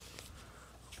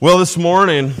Well, this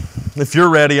morning, if you're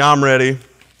ready, I'm ready.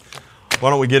 Why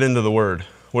don't we get into the Word?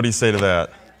 What do you say to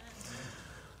that?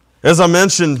 As I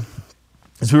mentioned,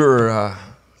 as we were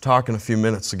talking a few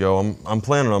minutes ago, I'm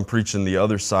planning on preaching the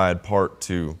other side, part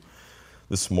 2,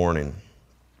 this morning.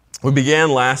 We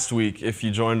began last week, if you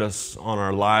joined us on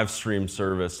our live stream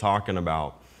service, talking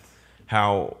about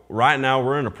how right now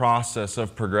we're in a process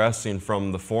of progressing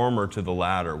from the former to the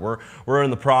latter. We're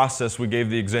in the process, we gave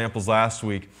the examples last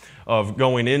week, of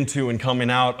going into and coming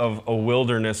out of a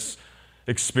wilderness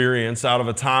experience, out of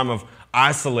a time of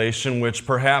isolation, which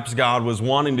perhaps God was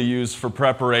wanting to use for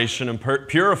preparation and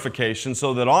purification,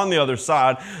 so that on the other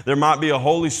side there might be a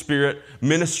Holy Spirit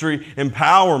ministry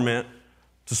empowerment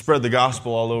to spread the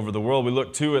gospel all over the world. We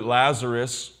looked too at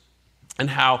Lazarus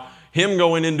and how him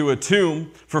going into a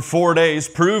tomb for 4 days,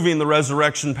 proving the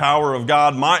resurrection power of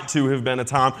God, might too have been a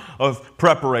time of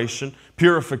preparation,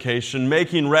 purification,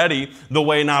 making ready the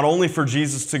way not only for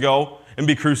Jesus to go and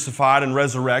be crucified and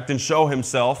resurrect and show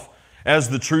himself as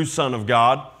the true Son of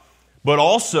God, but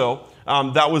also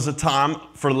that was a time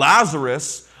for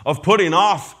Lazarus of putting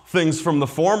off things from the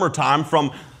former time,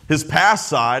 from his past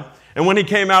side. And when he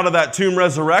came out of that tomb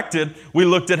resurrected, we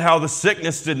looked at how the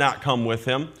sickness did not come with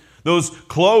him. Those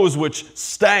clothes which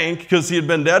stank because he had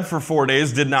been dead for 4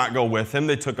 days did not go with him.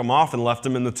 They took him off and left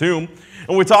him in the tomb.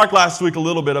 And we talked last week a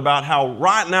little bit about how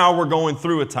right now we're going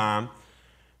through a time.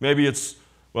 Maybe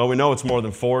we know it's more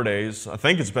than 4 days. I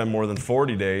think it's been more than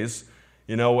 40 days.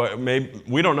 You know, maybe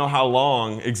we don't know how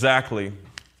long exactly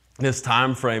this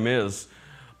time frame is.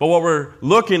 But what we're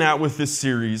looking at with this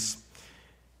series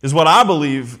is what I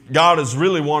believe God is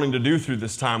really wanting to do through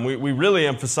this time. We really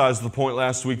emphasized the point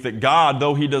last week that God,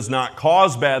 though He does not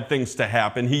cause bad things to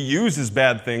happen, He uses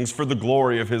bad things for the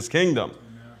glory of His kingdom.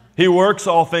 Amen. He works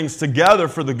all things together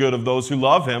for the good of those who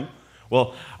love Him.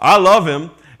 Well, I love Him,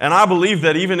 and I believe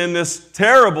that even in this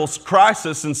terrible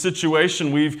crisis and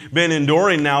situation we've been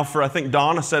enduring now for, I think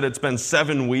Donna said it's been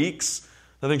 7 weeks.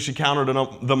 I think she counted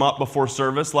them up before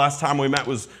service. Last time we met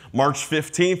was March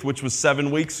 15th, which was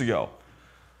 7 weeks ago.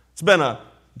 It's been a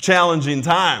challenging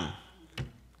time.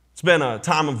 It's been a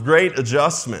time of great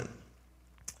adjustment.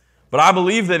 But I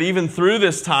believe that even through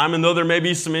this time, and though there may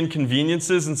be some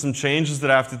inconveniences and some changes that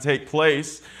have to take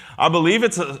place, I believe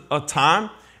it's a time,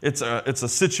 it's a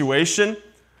situation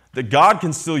that God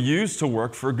can still use to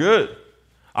work for good.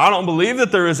 I don't believe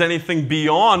that there is anything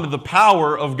beyond the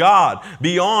power of God,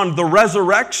 beyond the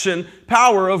resurrection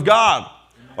power of God.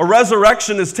 A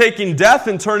resurrection is taking death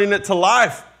and turning it to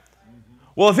life.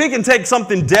 Well, if He can take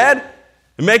something dead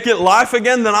and make it life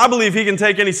again, then I believe He can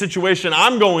take any situation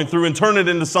I'm going through and turn it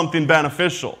into something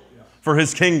beneficial for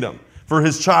His kingdom, for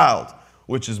His child,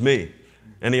 which is me.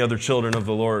 Any other children of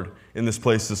the Lord in this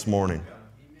place this morning?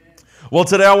 Well,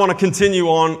 today I want to continue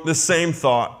on this same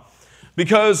thought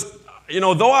because,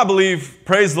 though I believe,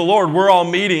 praise the Lord, we're all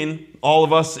meeting, all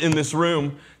of us in this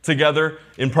room together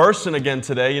in person again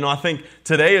today. I think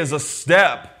today is a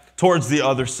step towards the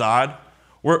other side.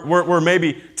 We're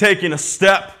maybe taking a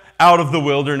step out of the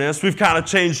wilderness. We've kind of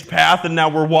changed path, and now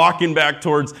we're walking back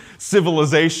towards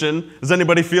civilization. Does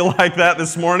anybody feel like that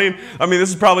this morning? I mean, this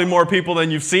is probably more people than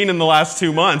you've seen in the last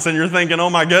 2 months, and you're thinking, oh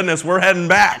my goodness, we're heading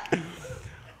back.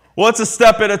 Well, it's a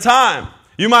step at a time.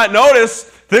 You might notice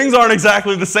things aren't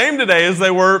exactly the same today as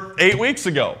they were 8 weeks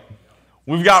ago.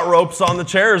 We've got ropes on the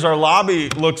chairs. Our lobby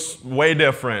looks way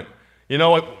different. I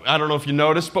don't know if you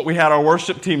noticed, but we had our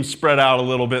worship team spread out a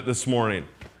little bit this morning.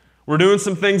 We're doing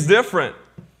some things different.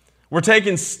 We're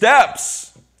taking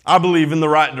steps, I believe, in the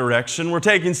right direction. We're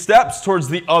taking steps towards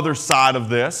the other side of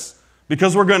this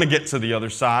because we're going to get to the other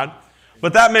side.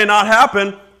 But that may not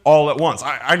happen all at once.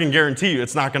 I can guarantee you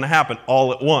it's not going to happen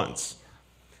all at once.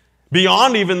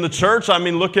 Beyond even the church,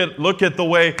 look at the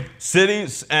way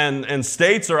cities and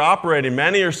states are operating.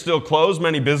 Many are still closed.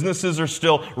 Many businesses are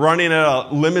still running at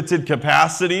a limited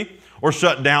capacity or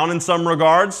shut down in some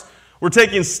regards. We're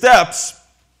taking steps.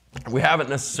 We haven't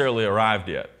necessarily arrived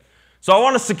yet. So I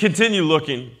want us to continue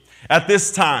looking at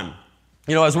this time,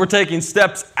 as we're taking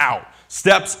steps out,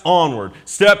 steps onward,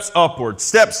 steps upward,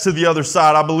 steps to the other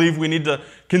side. I believe we need to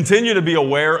continue to be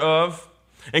aware of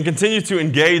and continue to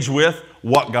engage with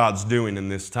what God's doing in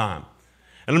this time.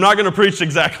 And I'm not going to preach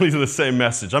exactly the same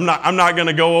message. I'm not going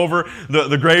to go over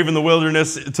the grave in the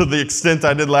wilderness to the extent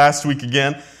I did last week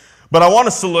again. But I want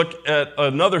us to look at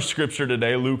another scripture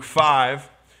today, Luke 5.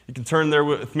 You can turn there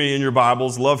with me in your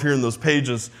Bibles. Love hearing those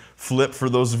pages flip for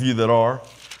those of you that are.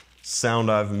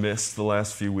 Sound I've missed the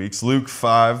last few weeks. Luke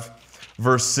 5,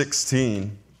 verse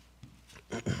 16.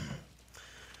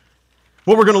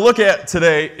 What we're going to look at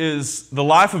today is the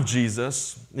life of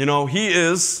Jesus. He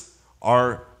is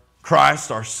our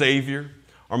Christ, our Savior,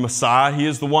 our Messiah. He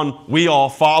is the one we all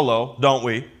follow, don't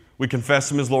we? We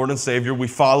confess Him as Lord and Savior. We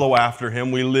follow after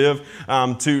Him. We live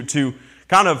to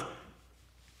kind of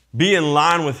be in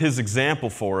line with His example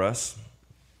for us.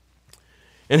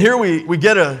 And here we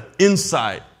get an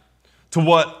insight to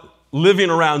what living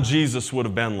around Jesus would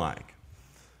have been like.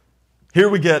 Here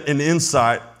we get an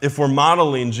insight, if we're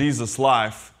modeling Jesus'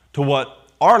 life, to what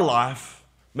our life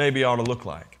maybe ought to look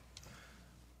like.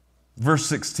 Verse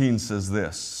 16 says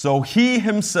this, "So He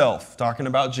Himself," talking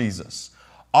about Jesus,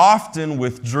 "often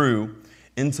withdrew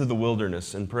into the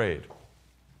wilderness and prayed."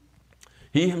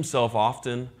 He Himself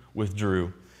often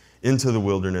withdrew into the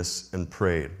wilderness and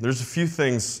prayed. There's a few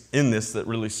things in this that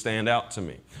really stand out to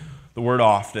me. The word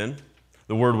often,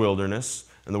 the word wilderness,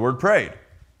 and the word prayed.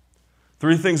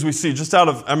 Three things we see just out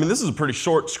of, this is a pretty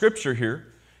short scripture here.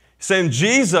 Saying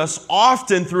Jesus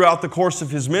often throughout the course of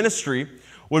His ministry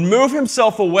would move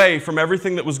Himself away from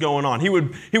everything that was going on. He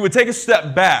would take a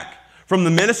step back from the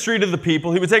ministry to the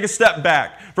people. He would take a step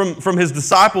back from His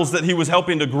disciples that He was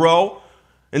helping to grow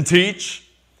and teach.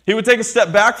 He would take a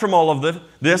step back from all of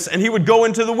this, and He would go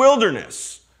into the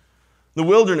wilderness. The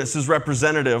wilderness is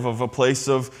representative of a place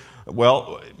of,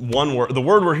 one word. The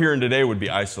word we're hearing today would be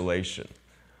isolation.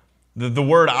 The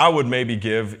word I would maybe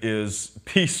give is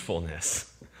peacefulness.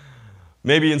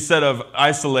 Maybe instead of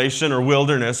isolation or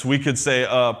wilderness, we could say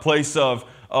a place of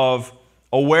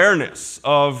awareness,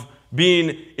 of being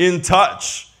in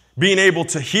touch, being able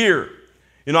to hear.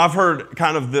 I've heard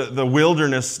kind of the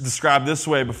wilderness described this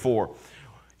way before.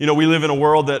 We live in a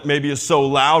world that maybe is so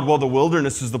loud. Well, the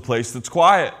wilderness is the place that's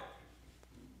quiet.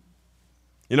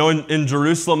 In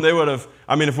Jerusalem, they would have,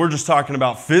 if we're just talking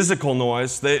about physical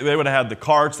noise, they would have had the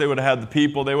carts, they would have had the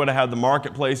people, they would have had the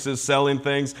marketplaces selling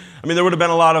things. there would have been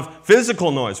a lot of physical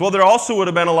noise. Well, there also would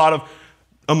have been a lot of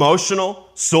emotional,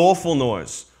 soulful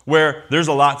noise, where there's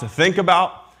a lot to think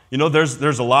about.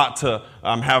 There's a lot to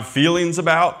have feelings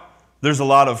about. There's a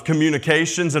lot of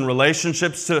communications and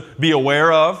relationships to be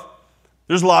aware of.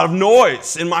 There's a lot of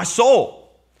noise in my soul.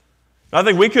 I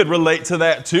think we could relate to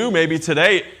that too. Maybe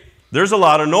today, there's a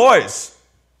lot of noise.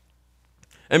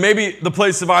 And maybe the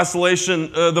place of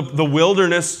isolation, the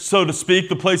wilderness, so to speak,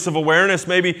 the place of awareness,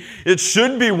 maybe it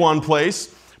should be one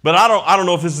place. But I don't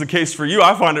know if this is the case for you.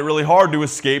 I find it really hard to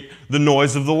escape the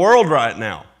noise of the world right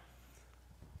now.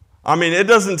 It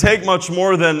doesn't take much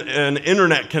more than an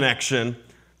internet connection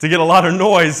to get a lot of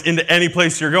noise into any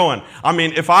place you're going.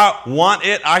 If I want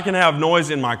it, I can have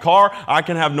noise in my car. I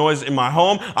can have noise in my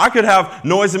home. I could have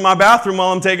noise in my bathroom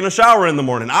while I'm taking a shower in the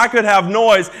morning. I could have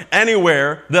noise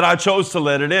anywhere that I chose to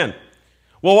let it in.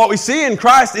 Well, what we see in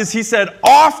Christ is He said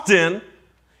often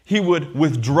He would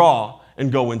withdraw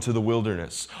and go into the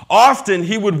wilderness. Often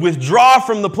He would withdraw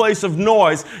from the place of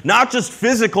noise, not just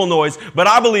physical noise, but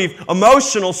I believe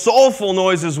emotional, soulful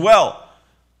noise as well.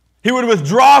 He would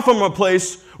withdraw from a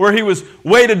place where He was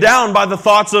weighted down by the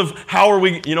thoughts of how are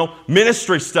we,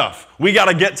 ministry stuff. We got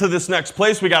to get to this next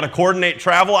place. We got to coordinate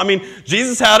travel.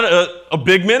 Jesus had a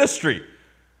big ministry.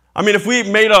 If we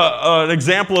made an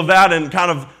example of that and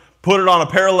kind of put it on a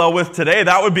parallel with today,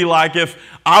 that would be like if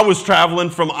I was traveling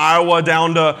from Iowa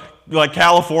down to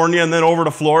California and then over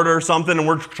to Florida or something, and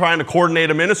we're trying to coordinate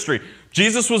a ministry.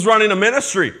 Jesus was running a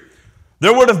ministry.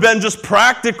 There would have been just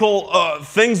practical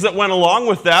things that went along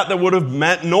with that would have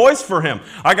meant noise for Him.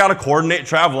 I got to coordinate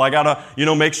travel. I got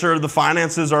to, make sure the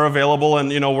finances are available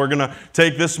and, we're going to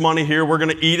take this money here. We're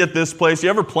going to eat at this place. You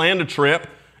ever planned a trip?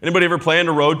 Anybody ever planned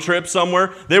a road trip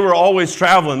somewhere? They were always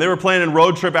traveling. They were planning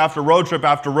road trip after road trip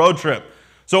after road trip.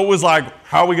 So it was like,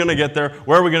 how are we going to get there?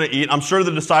 Where are we going to eat? I'm sure the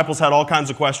disciples had all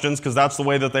kinds of questions because that's the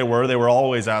way that they were. They were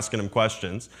always asking Him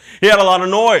questions. He had a lot of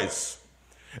noise.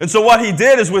 And so what He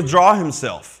did is withdraw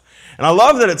Himself. And I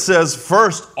love that it says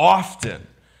first, often.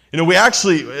 We're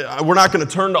not going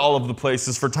to turn to all of the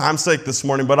places for time's sake this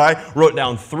morning, but I wrote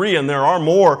down 3, and there are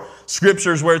more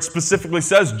scriptures where it specifically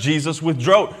says Jesus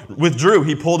withdrew.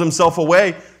 He pulled Himself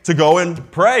away to go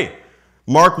and pray.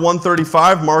 Mark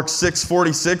 1:35, Mark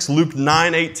 6:46, Luke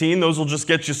 9:18. Those will just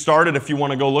get you started if you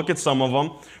want to go look at some of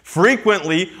them.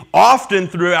 Frequently, often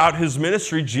throughout His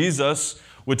ministry, Jesus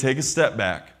would take a step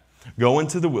back, go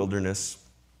into the wilderness,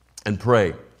 and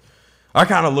pray. I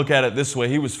kind of look at it this way.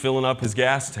 He was filling up His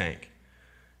gas tank.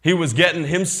 He was getting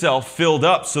Himself filled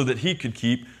up so that He could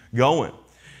keep going.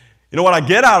 What I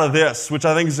get out of this, which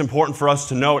I think is important for us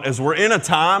to note, is we're in a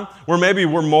time where maybe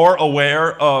we're more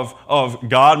aware of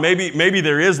God. Maybe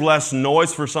there is less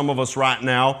noise for some of us right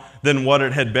now than what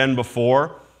it had been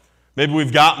before. Maybe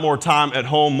we've got more time at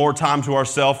home, more time to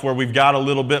ourselves, where we've got a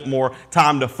little bit more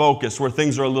time to focus, where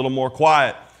things are a little more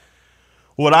quiet.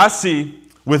 What I see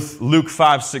with Luke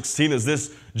 5:16 is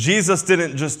this: Jesus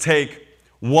didn't just take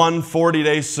one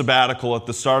 40-day sabbatical at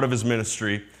the start of his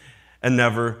ministry and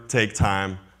never take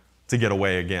time to get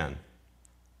away again.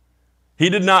 He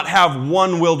did not have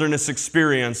one wilderness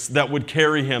experience that would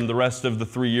carry him the rest of the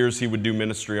 3 years he would do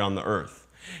ministry on the earth.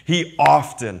 He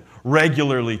often,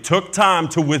 regularly took time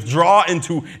to withdraw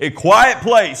into a quiet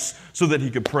place so that he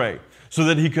could pray, so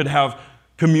that he could have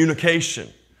communication,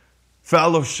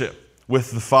 fellowship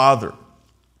with the Father.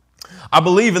 I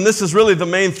believe, and this is really the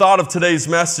main thought of today's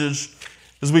message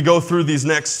as we go through these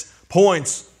next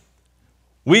points,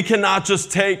 we cannot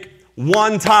just take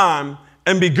one time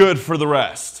and be good for the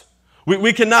rest.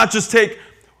 We cannot just take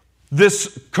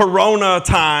this corona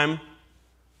time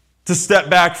to step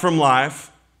back from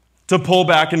life, to pull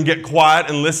back and get quiet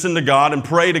and listen to God and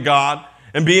pray to God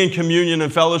and be in communion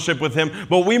and fellowship with Him.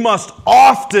 But we must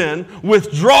often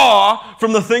withdraw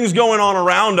from the things going on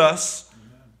around us.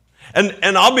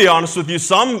 And I'll be honest with you,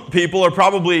 some people are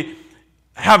probably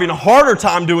having a harder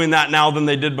time doing that now than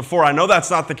they did before. I know that's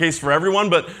not the case for everyone,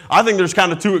 but I think there's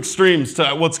kind of two extremes to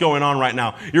what's going on right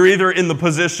now. You're either in the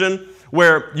position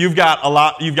where you've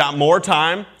got more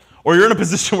time, or you're in a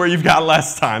position where you've got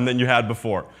less time than you had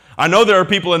before. I know there are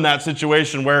people in that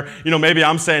situation where, maybe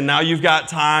I'm saying now you've got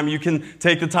time, you can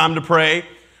take the time to pray.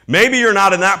 Maybe you're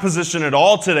not in that position at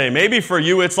all today. Maybe for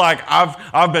you it's like,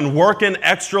 I've been working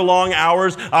extra long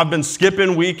hours. I've been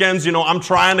skipping weekends. I'm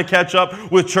trying to catch up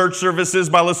with church services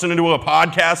by listening to a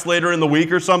podcast later in the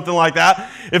week or something like that.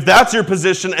 If that's your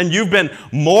position and you've been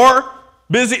more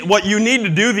busy, what you need to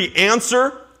do, the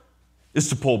answer is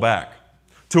to pull back,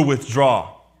 to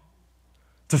withdraw,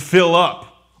 to fill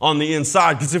up on the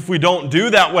inside. Because if we don't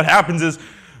do that, what happens is,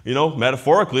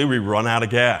 metaphorically, we run out of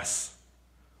gas.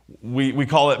 We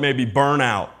call it maybe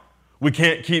burnout. We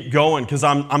can't keep going because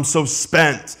I'm so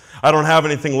spent. I don't have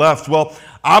anything left. Well,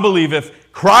 I believe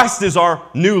if Christ is our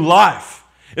new life,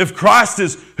 if Christ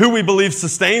is who we believe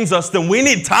sustains us, then we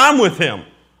need time with Him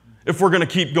if we're going to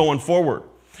keep going forward.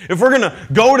 If we're going to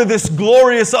go to this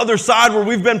glorious other side where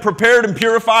we've been prepared and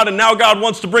purified and now God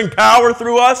wants to bring power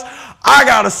through us, I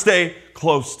got to stay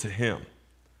close to Him.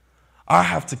 I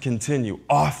have to continue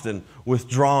often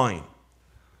withdrawing,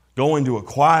 going to a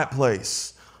quiet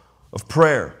place of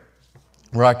prayer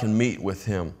where I can meet with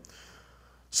Him.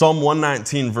 Psalm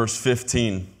 119, verse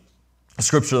 15, a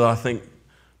scripture that I think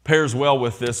pairs well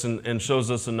with this and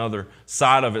shows us another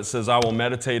side of it, says, I will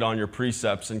meditate on your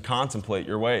precepts and contemplate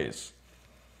your ways.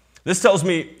 This tells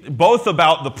me both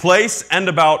about the place and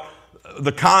about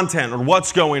the content or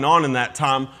what's going on in that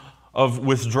time of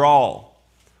withdrawal.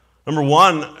 Number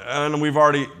one, and we've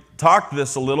already talked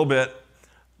this a little bit,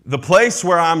 the place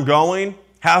where I'm going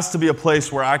has to be a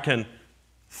place where I can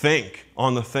think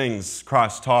on the things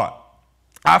Christ taught.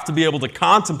 I have to be able to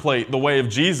contemplate the way of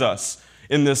Jesus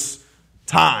in this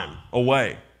time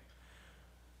away.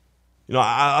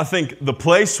 I think the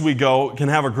place we go can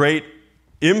have a great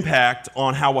impact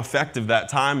on how effective that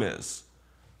time is.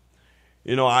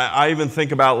 I even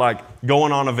think about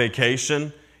going on a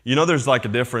vacation. There's a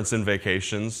difference in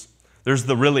vacations. There's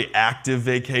the really active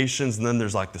vacations, and then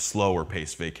there's the slower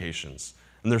paced vacations.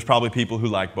 And there's probably people who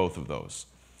like both of those.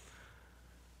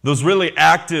 Those really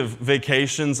active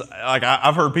vacations,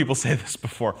 I've heard people say this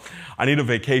before, I need a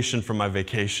vacation from my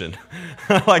vacation.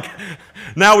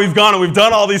 Now we've gone and we've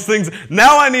done all these things.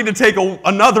 Now I need to take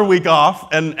another week off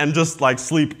and just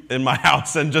sleep in my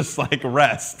house and just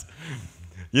rest.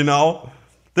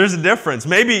 There's a difference.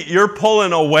 Maybe you're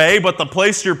pulling away, but the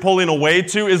place you're pulling away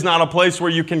to is not a place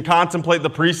where you can contemplate the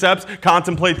precepts,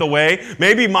 contemplate the way.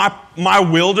 Maybe my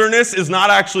wilderness is not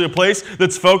actually a place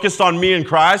that's focused on me and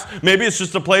Christ. Maybe it's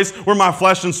just a place where my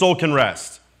flesh and soul can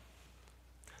rest.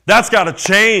 That's got to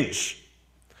change.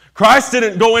 Christ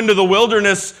didn't go into the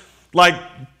wilderness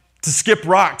to skip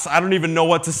rocks. I don't even know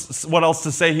what else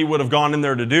to say He would have gone in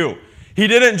there to do. He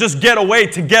didn't just get away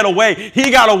to get away.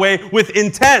 He got away with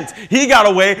intent. He got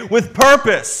away with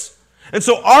purpose. And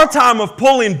so our time of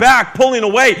pulling back, pulling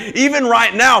away, even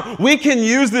right now, we can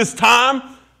use this time,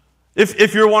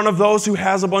 if you're one of those who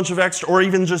has a bunch of extra, or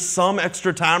even just some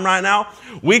extra time right now,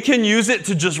 we can use it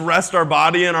to just rest our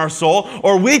body and our soul,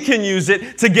 or we can use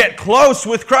it to get close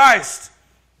with Christ.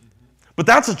 But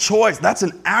that's a choice. That's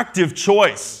an active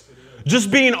choice.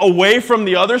 Just being away from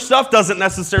the other stuff doesn't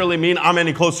necessarily mean I'm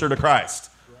any closer to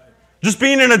Christ. Just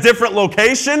being in a different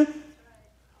location,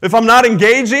 if I'm not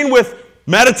engaging with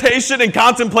meditation and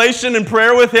contemplation and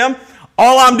prayer with Him,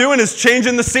 all I'm doing is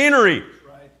changing the scenery.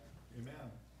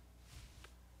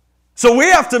 So we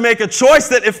have to make a choice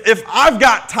that if I've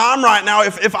got time right now,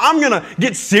 if I'm going to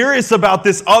get serious about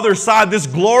this other side, this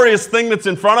glorious thing that's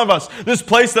in front of us, this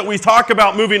place that we talk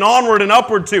about moving onward and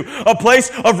upward to, a place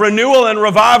of renewal and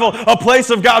revival, a place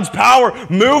of God's power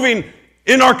moving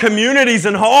in our communities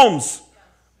and homes,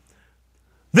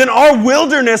 then our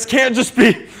wilderness can't just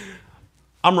be,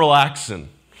 I'm relaxing.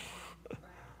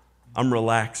 I'm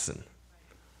relaxing.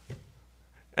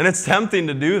 And it's tempting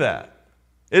to do that.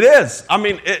 It is. I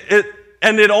mean,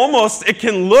 it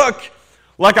can look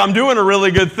like I'm doing a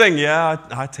really good thing. Yeah,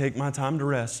 I take my time to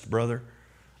rest, brother.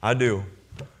 I do.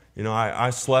 You know, I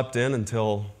slept in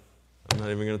until, I'm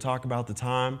not even going to talk about the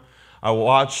time. I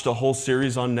watched a whole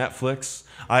series on Netflix.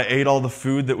 I ate all the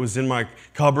food that was in my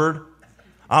cupboard.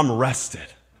 I'm rested.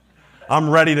 I'm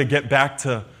ready to get back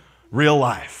to real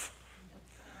life.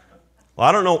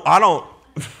 Well,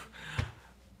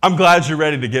 I'm glad you're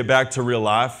ready to get back to real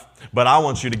life. But I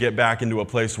want you to get back into a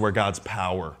place where God's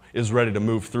power is ready to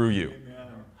move through you. Amen.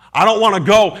 I don't want to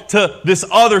go to this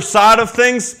other side of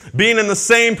things being in the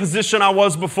same position I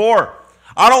was before.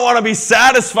 I don't want to be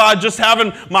satisfied just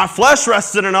having my flesh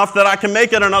rested enough that I can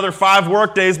make it another 5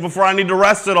 work days before I need to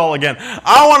rest it all again.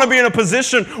 I want to be in a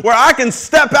position where I can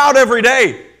step out every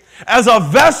day as a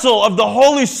vessel of the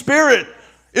Holy Spirit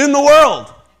in the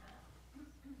world.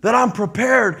 That I'm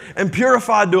prepared and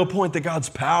purified to a point that God's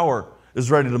power is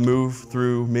ready to move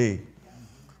through me.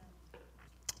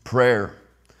 Prayer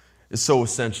is so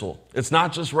essential. It's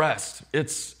not just rest.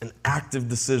 It's an active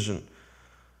decision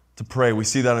to pray. We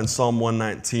see that in Psalm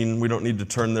 119. We don't need to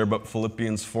turn there, but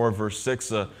Philippians 4 verse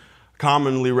 6, a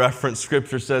commonly referenced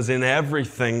scripture says, in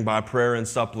everything by prayer and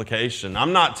supplication.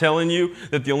 I'm not telling you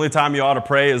that the only time you ought to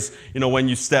pray is, when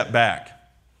you step back.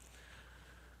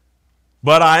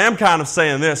 But I am kind of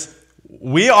saying this.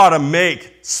 We ought to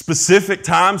make specific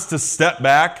times to step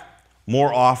back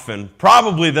more often,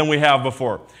 probably than we have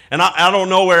before. And I don't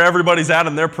know where everybody's at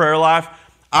in their prayer life.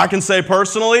 I can say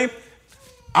personally,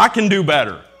 I can do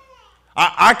better.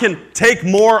 I can take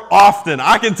more often.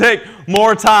 I can take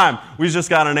more time. We just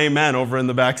got an amen over in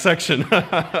the back section.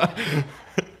 I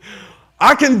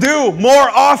can do more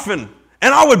often,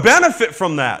 and I would benefit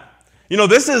from that.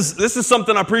 This is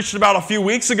something I preached about a few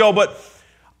weeks ago, but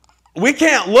we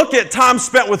can't look at time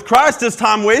spent with Christ as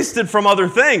time wasted from other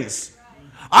things.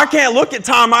 I can't look at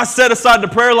time I set aside to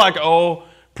prayer like,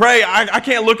 pray. I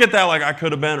can't look at that like I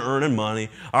could have been earning money.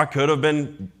 I could have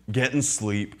been getting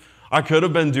sleep. I could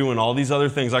have been doing all these other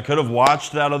things. I could have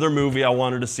watched that other movie I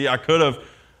wanted to see. I could have.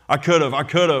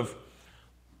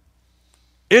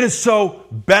 It is so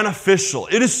beneficial.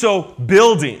 It is so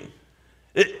building.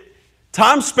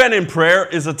 Time spent in prayer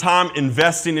is a time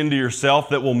investing into yourself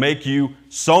that will make you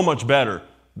so much better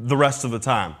the rest of the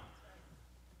time.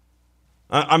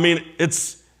 I mean,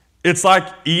 it's like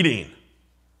eating.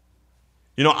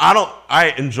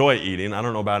 I enjoy eating. I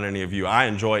don't know about any of you. I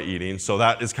enjoy eating, so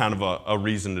that is kind of a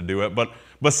reason to do it. But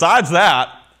besides that,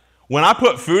 when I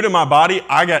put food in my body,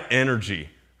 I get energy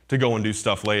to go and do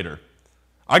stuff later.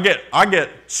 I get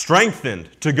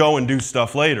strengthened to go and do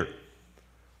stuff later.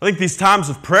 I think these times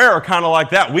of prayer are kind of like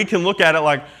that. We can look at it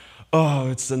like,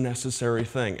 it's a necessary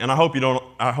thing. And I hope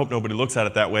nobody looks at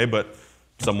it that way, but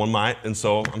someone might. And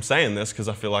so I'm saying this because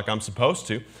I feel like I'm supposed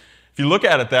to. If you look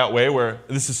at it that way, where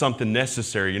this is something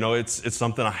necessary, it's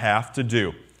something I have to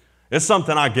do. It's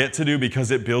something I get to do because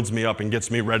it builds me up and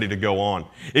gets me ready to go on.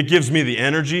 It gives me the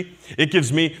energy. It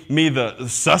gives me the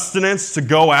sustenance to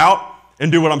go out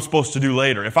and do what I'm supposed to do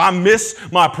later. If I miss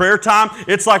my prayer time,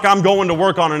 it's like I'm going to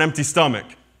work on an empty stomach.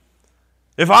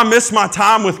 If I miss my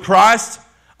time with Christ,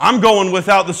 I'm going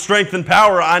without the strength and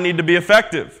power I need to be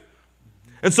effective.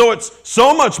 And so it's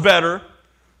so much better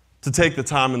to take the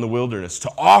time in the wilderness,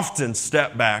 to often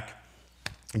step back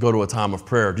and go to a time of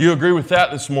prayer. Do you agree with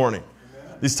that this morning?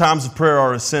 Amen. These times of prayer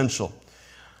are essential.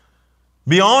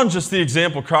 Beyond just the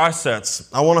example Christ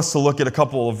sets, I want us to look at a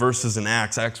couple of verses in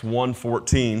Acts. Acts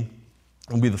 1:14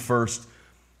 will be the first.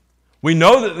 We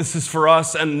know that this is for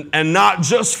us and not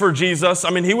just for Jesus. I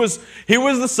mean, he was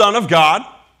the Son of God.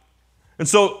 And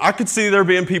so I could see there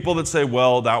being people that say,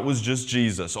 well, that was just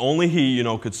Jesus. Only he,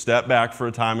 could step back for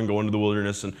a time and go into the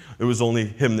wilderness, and it was only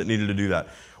him that needed to do that.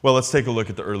 Well, let's take a look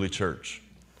at the early church.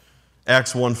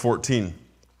 Acts 1:14,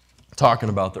 talking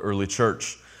about the early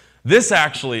church. This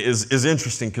actually is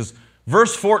interesting because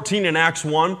verse 14 in Acts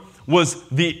 1 was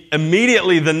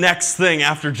immediately the next thing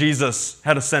after Jesus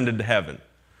had ascended to heaven.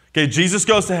 Okay, Jesus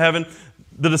goes to heaven.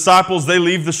 The disciples, they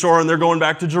leave the shore and they're going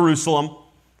back to Jerusalem.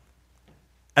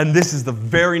 And this is the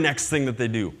very next thing that they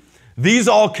do. These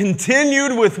all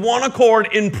continued with one accord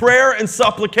in prayer and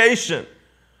supplication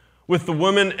with the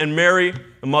women and Mary,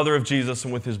 the mother of Jesus,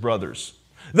 and with his brothers.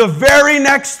 The very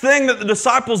next thing that the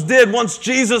disciples did once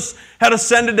Jesus had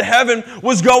ascended to heaven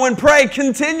was go and pray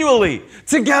continually,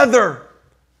 together.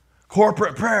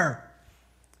 Corporate prayer.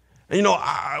 And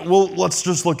let's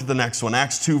just look at the next one,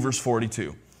 Acts 2, verse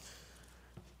 42.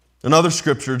 Another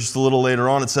scripture, just a little later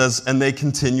on, it says, "And they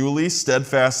continually,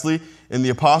 steadfastly, in the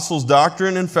apostles'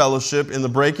 doctrine and fellowship, in the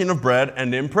breaking of bread,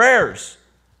 and in prayers."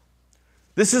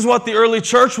 This is what the early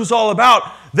church was all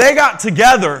about. They got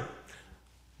together.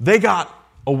 They got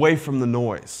away from the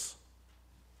noise.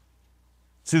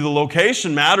 See, the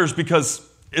location matters because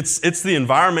it's the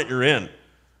environment you're in.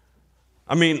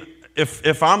 I mean,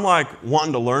 if I'm like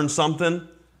wanting to learn something,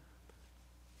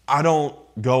 I don't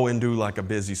go into like a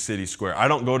busy city square. I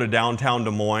don't go to downtown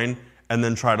Des Moines and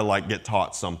then try to get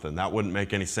taught something. That wouldn't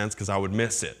make any sense because I would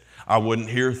miss it. I wouldn't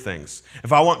hear things.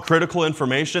 If I want critical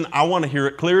information, I want to hear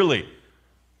it clearly.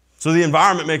 So the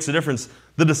environment makes a difference.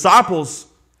 The disciples,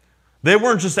 they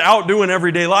weren't just out doing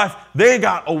everyday life. They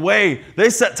got away. They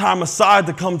set time aside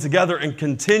to come together and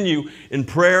continue in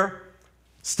prayer,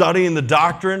 studying the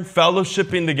doctrine,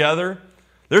 fellowshipping together.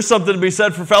 There's something to be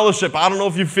said for fellowship. I don't know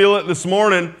if you feel it this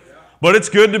morning, but it's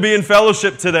good to be in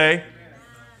fellowship today.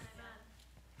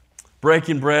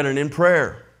 Breaking bread and in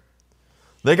prayer.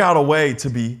 They got a way to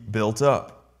be built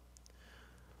up.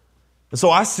 And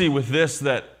so I see with this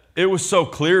that it was so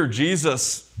clear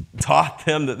Jesus taught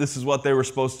them that this is what they were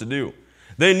supposed to do.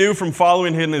 They knew from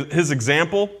following his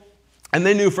example, and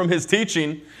they knew from his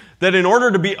teaching that in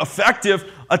order to be effective,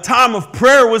 a time of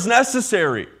prayer was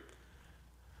necessary.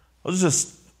 I was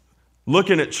just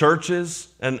looking at churches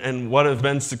and what have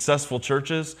been successful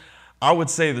churches. I would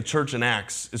say the church in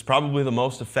Acts is probably the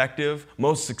most effective,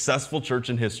 most successful church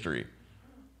in history.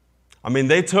 I mean,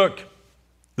 they took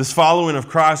this following of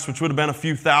Christ, which would have been a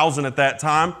few thousand at that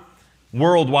time,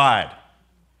 worldwide.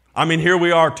 I mean, here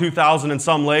we are 2,000 and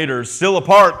some later, still a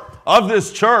part of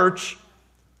this church.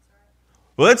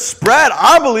 Well, it's spread,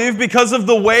 I believe, because of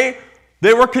the way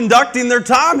they were conducting their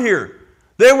time here.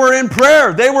 They were in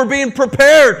prayer. They were being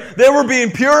prepared. They were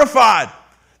being purified.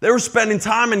 They were spending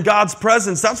time in God's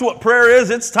presence. That's what prayer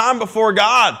is. It's time before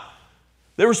God.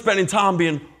 They were spending time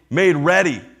being made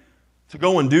ready to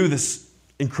go and do this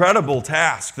incredible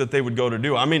task that they would go to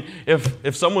do. I mean,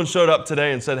 if someone showed up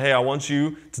today and said, "Hey, I want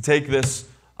you to take this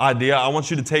idea, I want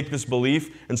you to take this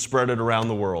belief and spread it around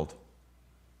the world,"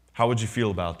 how would you feel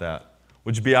about that?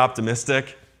 Would you be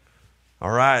optimistic?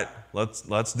 All right,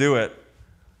 let's do it.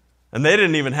 And they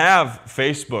didn't even have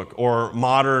Facebook or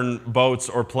modern boats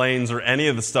or planes or any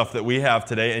of the stuff that we have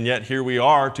today, and yet here we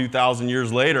are 2,000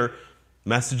 years later,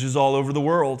 messages all over the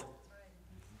world.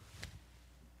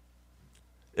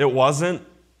 It wasn't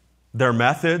their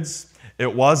methods.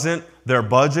 It wasn't their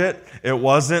budget. It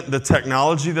wasn't the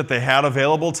technology that they had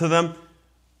available to them.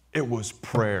 It was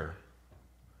prayer.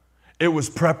 It was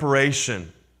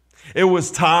preparation. It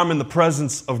was time in the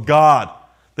presence of God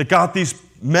that got these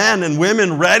men and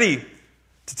women ready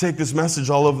to take this message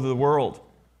all over the world.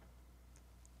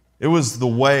 It was the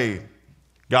way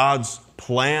God's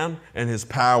plan and His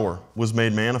power was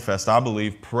made manifest. I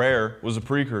believe prayer was a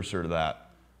precursor to that.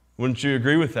 Wouldn't you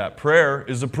agree with that? Prayer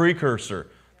is a precursor.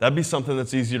 That'd be something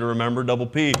that's easy to remember, double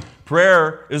P.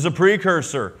 Prayer is a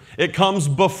precursor. It comes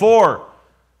before.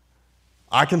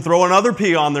 I can throw another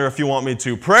P on there if you want me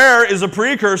to. Prayer is a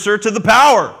precursor to the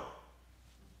power.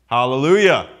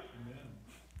 Hallelujah. Amen.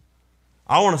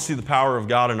 I want to see the power of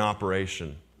God in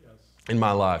operation in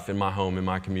my life, in my home, in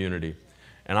my community.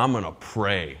 And I'm going to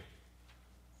pray.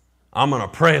 I'm going to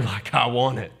pray like I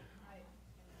want it.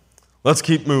 Let's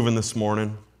keep moving this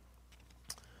morning.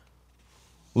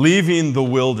 Leaving the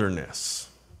wilderness.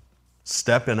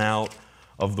 Stepping out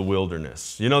of the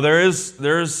wilderness. You know,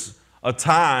 there's a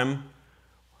time,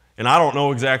 and I don't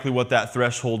know exactly what that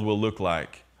threshold will look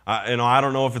like. I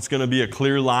don't know if it's going to be a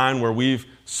clear line where we've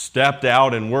stepped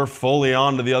out and we're fully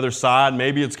on to the other side.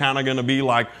 Maybe it's kind of going to be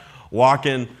like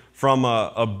walking from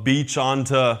a beach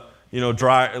onto,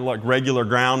 dry, like regular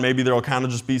ground. Maybe there will kind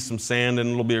of just be some sand and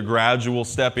it'll be a gradual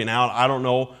stepping out. I don't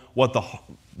know what the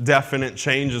definite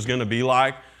change is going to be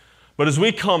like. But as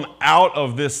we come out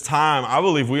of this time, I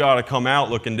believe we ought to come out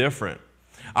looking different.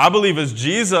 I believe as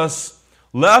Jesus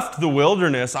left the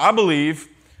wilderness, I believe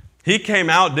He came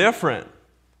out different.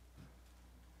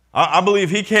 I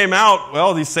believe He came out, well,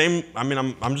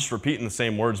 I'm just repeating the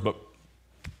same words, but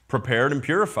prepared and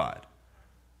purified.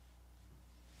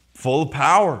 Full of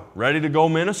power, ready to go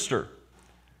minister.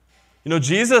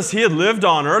 Jesus, He had lived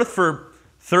on earth for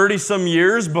 30-some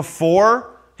years before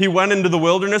He went into the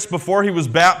wilderness, before He was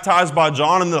baptized by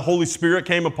John and the Holy Spirit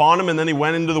came upon Him, and then He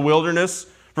went into the wilderness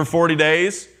for 40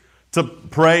 days to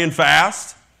pray and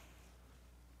fast.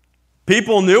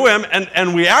 People knew him,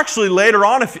 and we actually later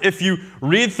on, if you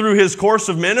read through his course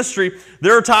of ministry,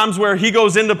 there are times where he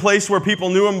goes into a place where people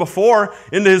knew him before,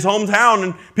 into his hometown,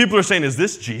 and people are saying, is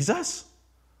this Jesus?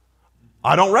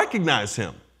 I don't recognize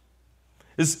him.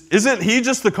 Isn't he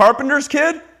just the carpenter's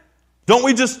kid? Don't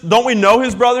we know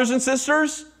his brothers and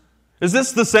sisters? Is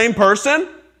this the same person?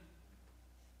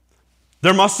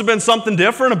 There must have been something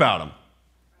different about him.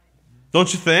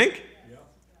 Don't you think?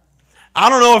 I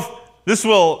don't know if this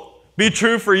will be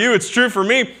true for you. It's true for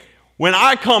me. When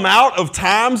I come out of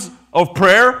times of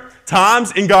prayer,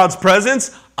 times in God's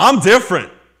presence, I'm different.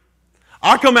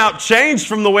 I come out changed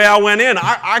from the way I went in.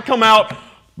 I come out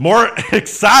more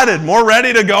excited, more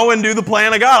ready to go and do the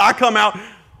plan of God. I come out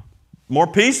more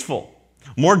peaceful,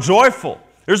 more joyful.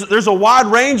 There's a wide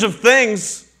range of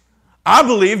things I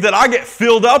believe that I get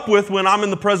filled up with when I'm in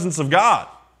the presence of God.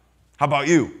 How about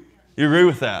you? You agree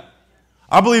with that?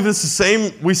 I believe it's the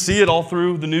same. We see it all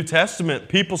through the New Testament.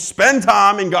 People spend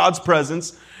time in God's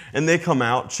presence and they come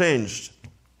out changed.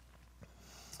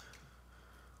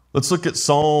 Let's look at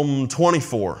Psalm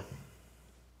 24.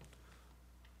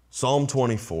 Psalm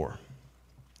 24,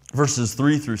 verses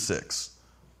 3 through 6.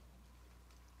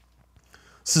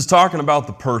 This is talking about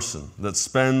the person that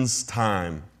spends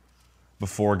time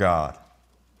before God.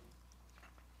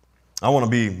 I want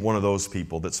to be one of those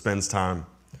people that spends time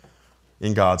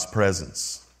in God's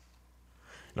presence.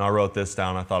 I wrote this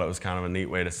down. I thought it was kind of a neat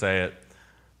way to say it.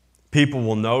 People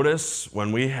will notice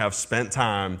when we have spent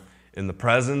time in the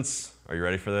presence, are you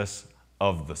ready for this?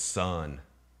 Of the Son.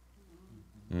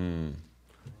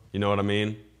 You know what I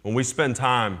mean? When we spend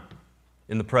time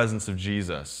in the presence of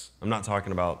Jesus, I'm not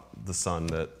talking about the sun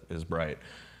that is bright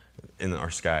in our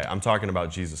sky. I'm talking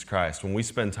about Jesus Christ. When we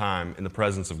spend time in the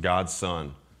presence of God's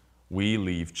Son, we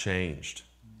leave changed.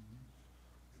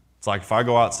 It's like if I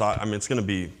go outside, it's going to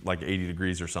be like 80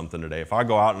 degrees or something today. If I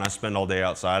go out and I spend all day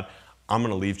outside, I'm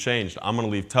going to leave changed. I'm going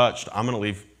to leave touched. I'm going to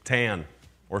leave tan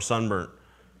or sunburnt.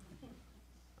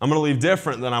 I'm going to leave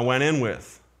different than I went in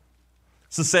with.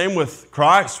 It's the same with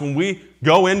Christ. When we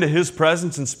go into His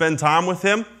presence and spend time with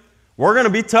Him, we're going to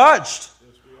be touched.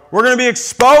 We're going to be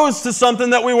exposed to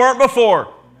something that we weren't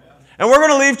before. And we're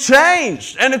going to leave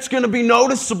changed. And it's going to be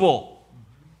noticeable.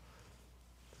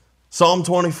 Psalm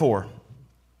 24.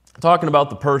 Talking about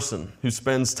the person who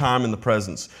spends time in the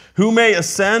presence. Who may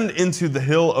ascend into the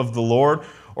hill of the Lord,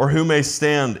 or who may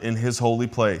stand in His holy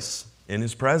place, in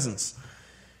His presence?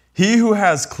 He who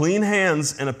has clean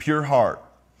hands and a pure heart,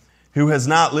 who has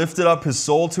not lifted up his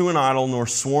soul to an idol, nor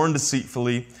sworn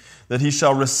deceitfully, that he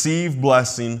shall receive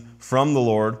blessing from the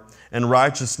Lord and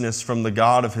righteousness from the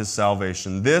God of his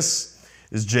salvation. This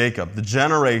is Jacob, the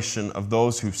generation of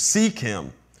those who seek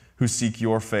Him, who seek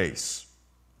your face.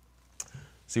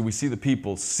 See, we see the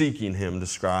people seeking Him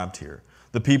described here.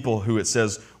 The people who, it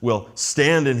says, will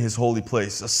stand in His holy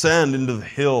place, ascend into the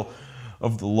hill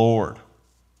of the Lord.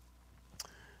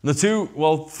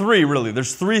 Three really.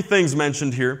 There's three things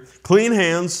mentioned here. Clean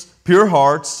hands, pure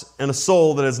hearts, and a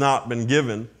soul that has not been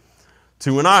given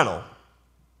to an idol.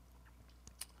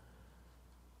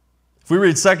 If we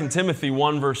read 2 Timothy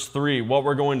 1 verse 3, what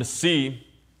we're going to see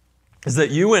is that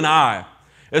you and I,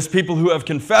 as people who have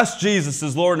confessed Jesus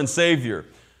as Lord and Savior,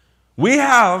 we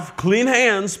have clean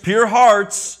hands, pure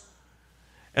hearts,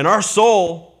 and our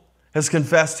soul has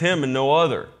confessed Him and no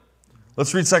other.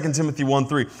 Let's read 2 Timothy 1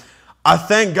 3. I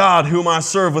thank God whom I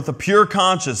serve with a pure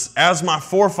conscience, as my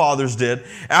forefathers did,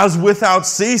 as without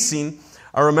ceasing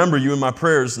I remember you in my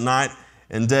prayers night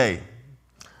and day.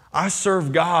 I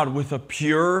serve God with a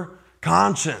pure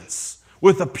conscience,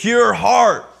 with a pure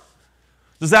heart.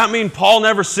 Does that mean Paul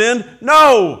never sinned?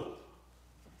 No.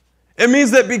 It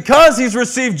means that because he's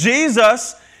received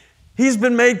Jesus, he's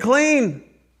been made clean.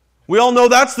 We all know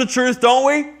that's the truth, don't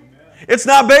we? Amen. It's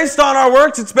not based on our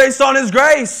works, it's based on His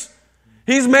grace.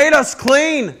 He's made us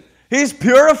clean. He's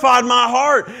purified my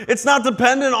heart. It's not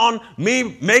dependent on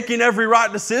me making every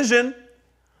right decision.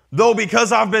 Though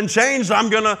because I've been changed, I'm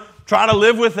going to try to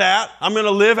live with that. I'm going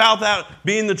to live out that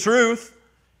being the truth.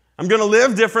 I'm going to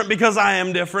live different because I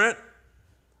am different.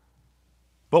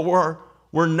 But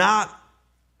we're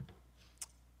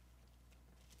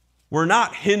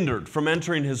not hindered from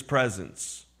entering His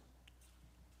presence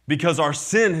because our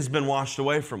sin has been washed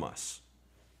away from us.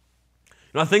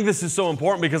 And I think this is so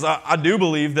important because I do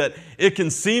believe that it can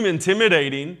seem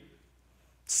intimidating to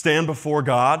stand before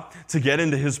God, to get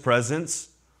into His presence.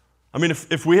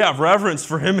 If we have reverence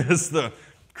for Him as the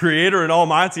Creator and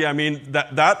Almighty,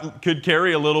 that could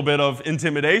carry a little bit of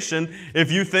intimidation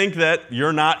if you think that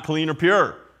you're not clean or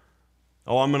pure.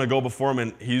 Oh, I'm going to go before Him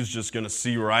and He's just going to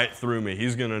see right through me.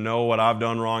 He's going to know what I've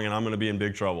done wrong and I'm going to be in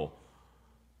big trouble.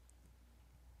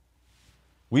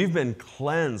 We've been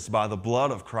cleansed by the blood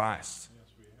of Christ.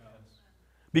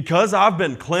 Because I've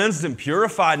been cleansed and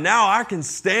purified, now I can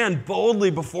stand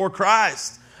boldly before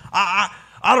Christ. I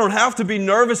don't have to be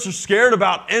nervous or scared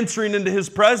about entering into His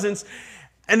presence.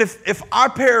 And if I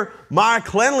pair my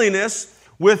cleanliness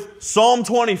with Psalm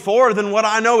 24, then what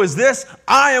I know is this: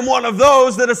 I am one of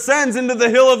those that ascends into the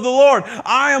hill of the Lord.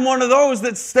 I am one of those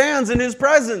that stands in His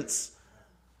presence.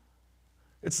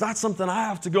 It's not something I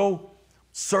have to go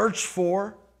search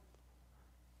for.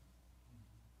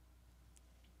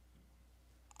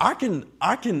 I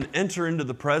can enter into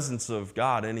the presence of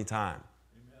God anytime.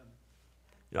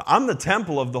 You know, I'm the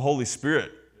temple of the Holy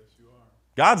Spirit. Yes, you are.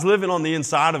 God's living on the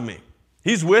inside of me.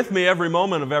 He's with me every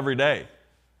moment of every day.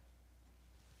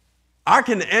 I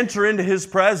can enter into His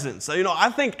presence. You know, I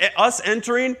think us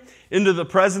entering into the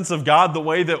presence of God the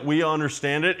way that we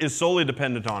understand it is solely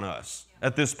dependent on us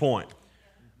at this point.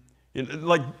 You know,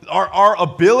 like our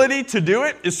ability to do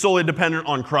it is solely dependent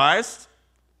on Christ,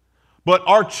 but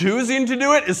our choosing to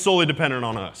do it is solely dependent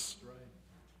on us.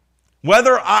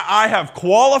 Whether I have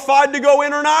qualified to go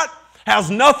in or not has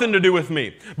nothing to do with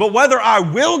me. But whether I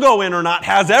will go in or not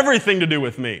has everything to do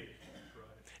with me.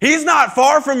 He's not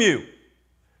far from you.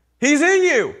 He's in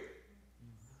you.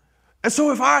 And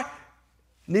so if I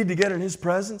need to get in His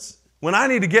presence, when I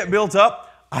need to get built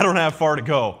up, I don't have far to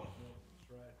go.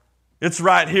 It's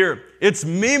right here. It's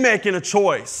me making a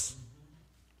choice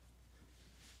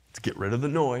to get rid of the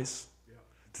noise,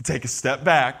 to take a step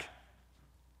back,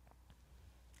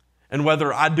 and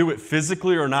whether I do it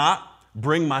physically or not,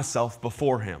 bring myself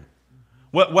before Him.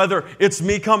 Whether it's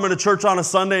me coming to church on a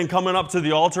Sunday and coming up to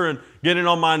the altar and getting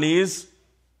on my knees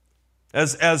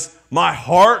as my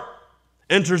heart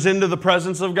enters into the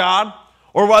presence of God,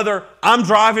 or whether I'm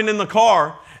driving in the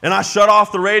car and I shut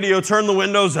off the radio, turn the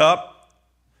windows up,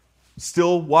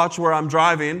 still watch where I'm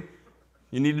driving.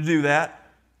 You need to do that.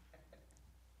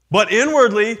 But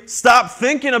inwardly, stop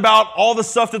thinking about all the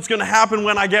stuff that's going to happen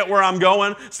when I get where I'm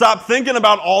going. Stop thinking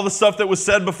about all the stuff that was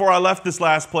said before I left this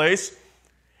last place.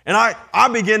 And I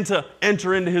begin to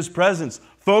enter into His presence,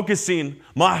 focusing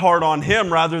my heart on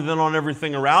Him rather than on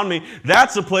everything around me.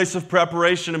 That's a place of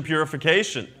preparation and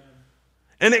purification.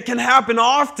 And it can happen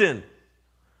often.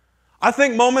 I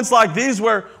think moments like these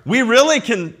where we really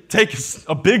can take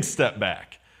a big step back.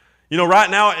 You know, right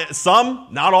now, some,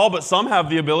 not all, but some have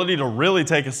the ability to really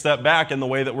take a step back in the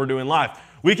way that we're doing life.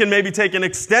 We can maybe take an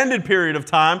extended period of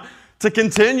time to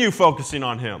continue focusing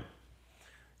on Him.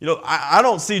 You know, I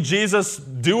don't see Jesus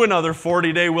do another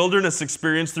 40-day wilderness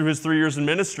experience through His 3 years in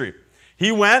ministry.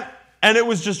 He went, and it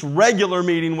was just regular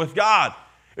meeting with God.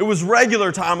 It was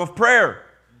regular time of prayer.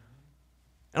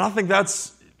 And I think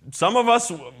that's, some of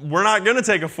us, we're not going to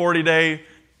take a 40-day,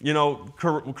 you know,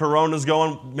 Corona's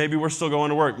going, maybe we're still going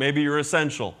to work. Maybe you're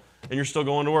essential and you're still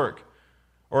going to work.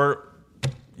 Or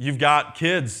you've got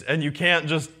kids and you can't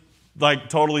just like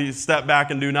totally step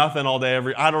back and do nothing all day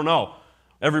I don't know,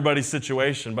 everybody's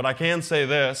situation. But I can say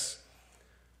this,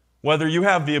 whether you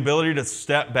have the ability to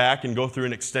step back and go through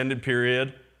an extended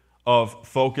period of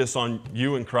focus on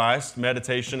you and Christ,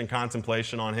 meditation and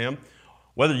contemplation on Him,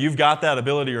 whether you've got that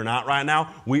ability or not right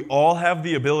now, we all have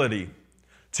the ability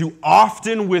to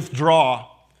often withdraw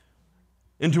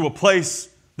into a place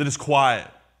that is quiet.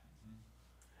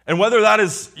 And whether that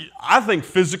is, I think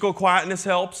physical quietness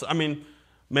helps. I mean,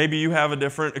 maybe you have a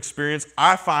different experience.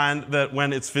 I find that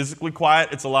when it's physically quiet,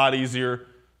 it's a lot easier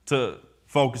to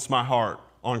focus my heart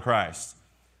on Christ.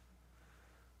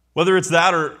 Whether it's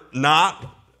that or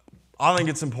not, I think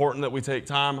it's important that we take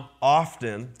time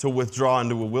often to withdraw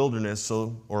into a wilderness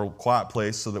or a quiet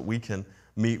place so that we can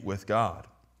meet with God.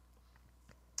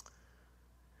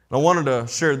 I wanted to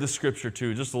share this scripture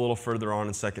too, just a little further on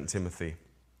in 2 Timothy.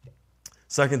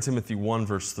 2 Timothy 1,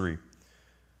 verse 3.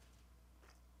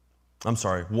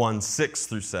 1, 6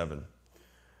 through 7. It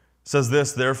says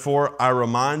this, "Therefore I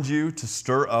remind you to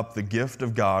stir up the gift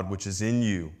of God which is in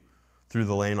you through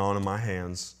the laying on of my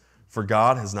hands. For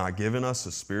God has not given us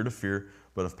a spirit of fear,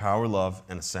 but of power, love,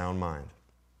 and a sound mind."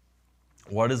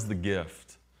 What is the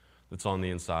gift that's on the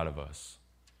inside of us?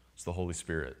 It's the Holy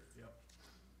Spirit.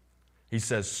 He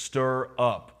says, stir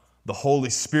up the Holy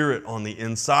Spirit on the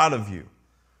inside of you.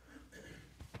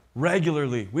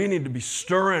 Regularly, we need to be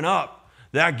stirring up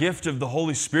that gift of the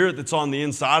Holy Spirit that's on the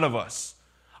inside of us.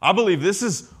 I believe this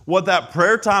is what that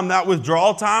prayer time, that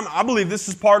withdrawal time, I believe this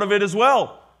is part of it as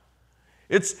well.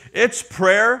 It's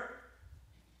prayer,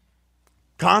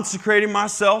 consecrating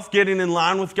myself, getting in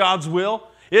line with God's will.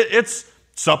 It's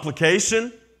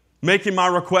supplication, making my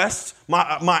request,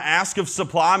 my ask of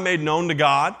supply made known to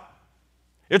God.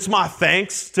 It's my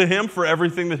thanks to Him for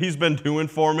everything that He's been doing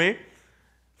for me,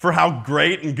 for how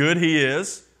great and good He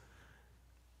is.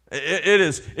 It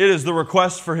is the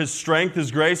request for His strength, His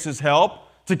grace, His help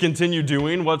to continue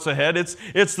doing what's ahead.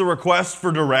 It's the request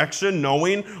for direction,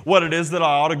 knowing what it is that I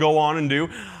ought to go on and do.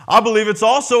 I believe it's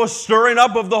also a stirring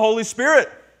up of the Holy Spirit.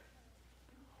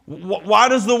 Why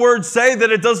does the Word say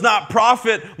that it does not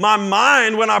profit my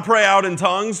mind when I pray out in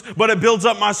tongues, but it builds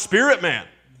up my spirit man?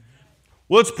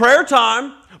 Well, it's prayer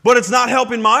time, but it's not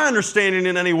helping my understanding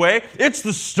in any way. It's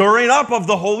the stirring up of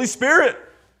the Holy Spirit.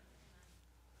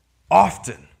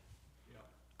 Often.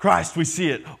 Christ, we see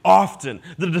it often.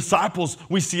 The disciples,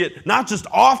 we see it not just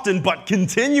often, but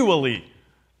continually.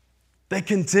 They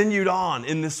continued on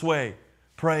in this way,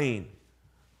 praying.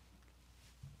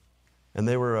 And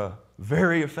they were a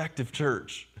very effective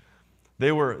church.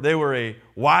 They were a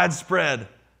widespread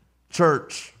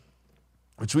church,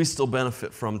 which we still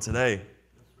benefit from today.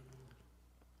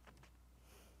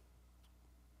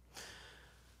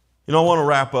 You know, I want to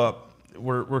wrap up.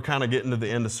 We're kind of getting to the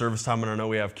end of service time, and I know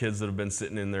we have kids that have been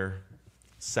sitting in their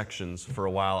sections for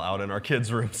a while out in our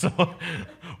kids' room, so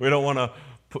we don't want to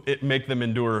make them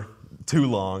endure too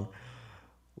long.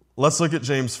 Let's look at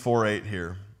James 4:8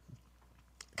 here.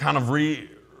 Kind of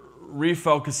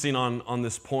refocusing on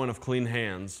this point of clean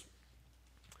hands.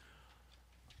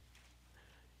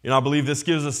 You know, I believe this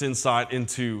gives us insight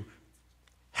into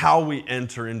how we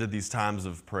enter into these times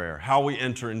of prayer, how we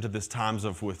enter into these times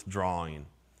of withdrawing.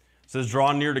 It says,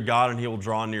 draw near to God and He will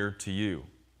draw near to you.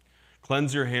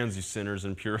 Cleanse your hands, you sinners,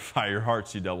 and purify your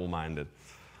hearts, you double-minded.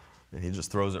 And He just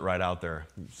throws it right out there.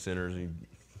 You sinners, you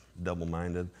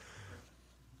double-minded.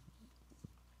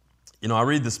 You know, I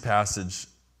read this passage,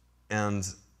 and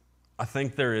I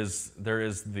think there is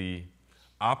the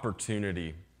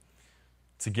opportunity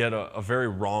to get a very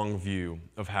wrong view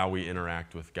of how we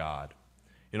interact with God.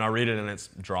 You know, I read it, and it's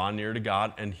draw near to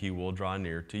God, and He will draw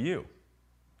near to you.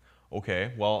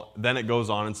 Okay, well, then it goes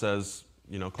on and says,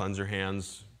 you know, cleanse your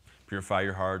hands, purify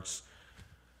your hearts,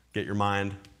 get your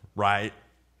mind right.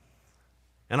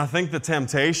 And I think the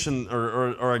temptation,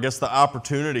 or I guess the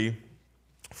opportunity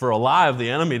for a lie of the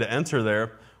enemy to enter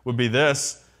there would be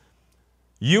this: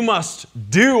 you must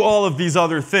do all of these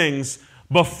other things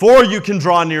before you can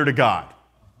draw near to God.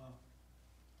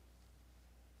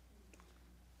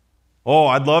 Oh,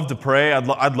 I'd love to pray.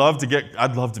 I'd love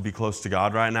to be close to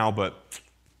God right now, but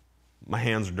my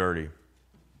hands are dirty.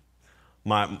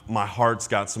 My heart's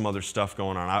got some other stuff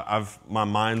going on. My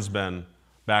mind's been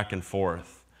back and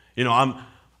forth. You know,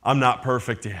 I'm not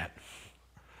perfect yet.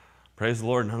 Praise the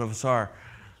Lord, none of us are.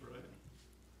 That's right.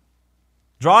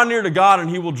 Draw near to God and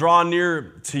He will draw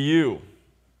near to you.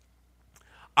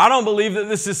 I don't believe that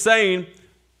this is saying,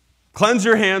 cleanse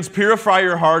your hands, purify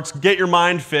your hearts, get your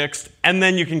mind fixed, and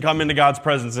then you can come into God's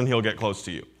presence and He'll get close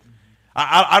to you.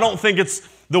 I don't think it's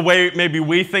the way maybe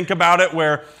we think about it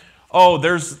where, oh,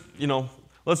 there's, you know,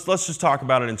 let's just talk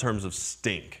about it in terms of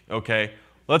stink, okay?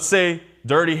 Let's say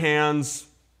dirty hands,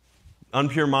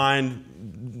 impure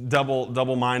mind,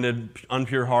 double-minded,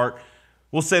 impure heart.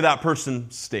 We'll say that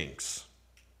person stinks.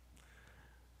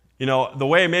 You know, the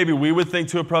way maybe we would think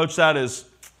to approach that is,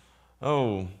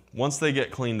 oh, once they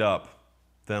get cleaned up,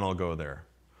 then I'll go there.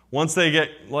 Once they get,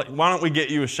 why don't we get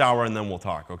you a shower and then we'll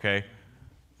talk, okay?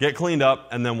 Get cleaned up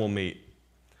and then we'll meet.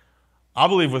 I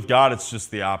believe with God it's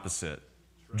just the opposite.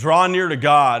 Draw near to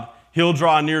God, He'll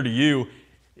draw near to you.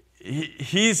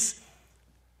 He's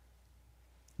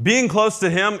being close to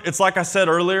Him. It's like I said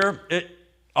earlier,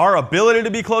 our ability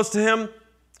to be close to Him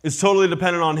is totally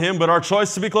dependent on Him, but our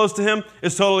choice to be close to Him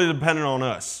is totally dependent on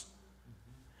us.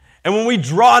 And when we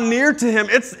draw near to Him,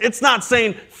 it's not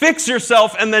saying fix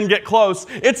yourself and then get close.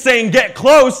 It's saying get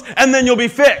close and then you'll be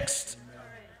fixed.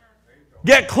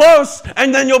 Get close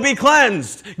and then you'll be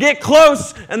cleansed. Get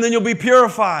close and then you'll be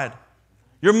purified.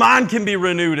 Your mind can be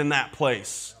renewed in that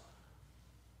place.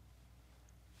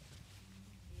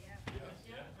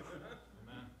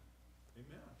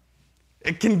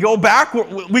 It can go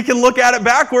backward. We can look at it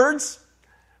backwards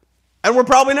and we're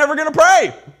probably never going to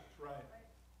pray.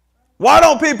 Why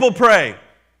don't people pray?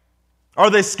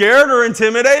 Are they scared or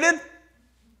intimidated?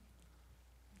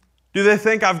 Do they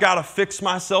think I've got to fix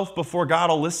myself before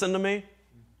God will listen to me?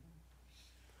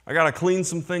 I got to clean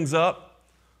some things up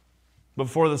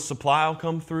before the supply will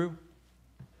come through?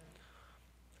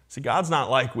 See, God's not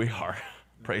like we are.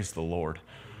 Praise the Lord.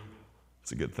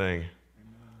 It's a good thing.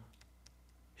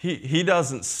 He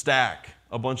doesn't stack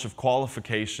a bunch of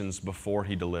qualifications before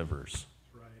He delivers.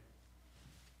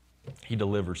 He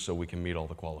delivers so we can meet all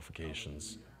the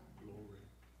qualifications.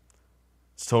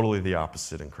 It's totally the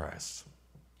opposite in Christ.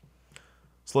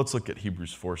 So let's look at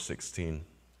Hebrews 4:16.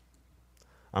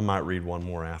 I might read one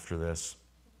more after this.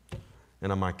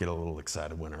 And I might get a little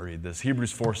excited when I read this.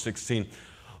 Hebrews 4:16.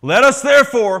 Let us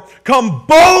therefore come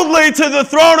boldly to the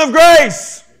throne of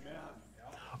grace.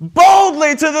 Amen.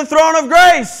 Boldly to the throne of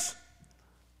grace,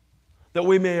 that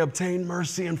we may obtain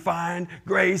mercy and find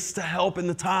grace to help in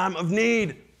the time of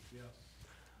need. Yes.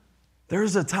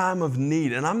 There's a time of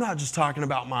need, and I'm not just talking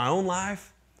about my own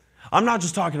life. I'm not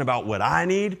just talking about what I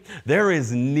need. There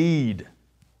is need.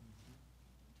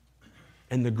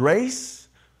 And the grace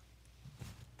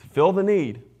to fill the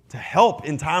need, to help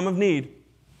in time of need,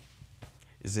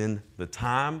 is in the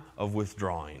time of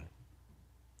withdrawing.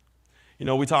 You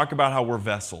know, we talk about how we're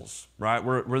vessels, right?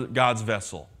 We're God's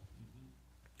vessel.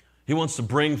 He wants to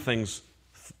bring things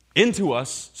into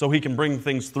us so He can bring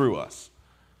things through us.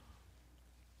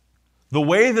 The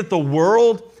way that the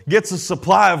world gets a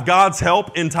supply of God's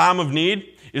help in time of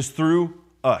need is through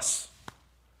us.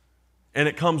 And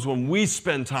it comes when we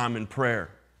spend time in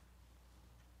prayer.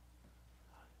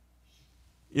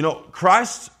 You know,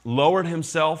 Christ lowered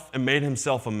Himself and made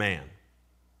Himself a man.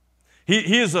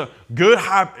 He is a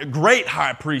great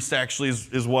high priest, actually,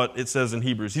 is what it says in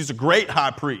Hebrews. He's a great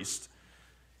high priest.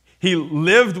 He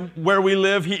lived where we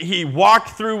live. He walked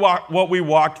through what we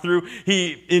walked through.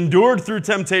 He endured through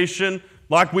temptation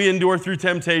like we endure through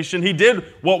temptation. He did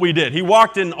what we did. He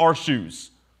walked in our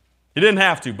shoes. He didn't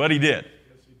have to, but He did.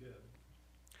 Yes, He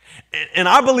did. And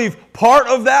I believe part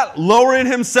of that, lowering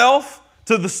Himself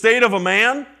to the state of a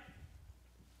man,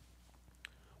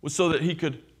 was so that He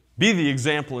could be the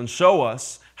example and show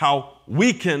us how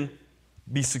we can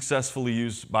be successfully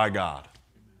used by God.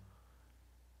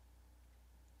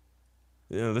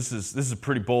 You know, this is a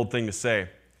pretty bold thing to say.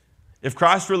 If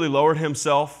Christ really lowered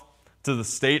Himself to the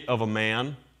state of a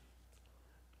man,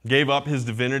 gave up His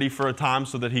divinity for a time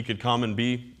so that He could come and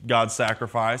be God's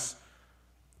sacrifice,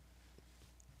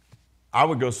 I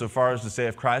would go so far as to say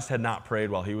if Christ had not prayed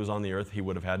while He was on the earth, He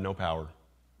would have had no power.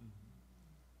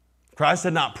 If Christ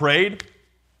had not prayed,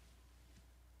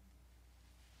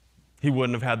 He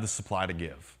wouldn't have had the supply to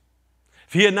give.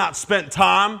 If He had not spent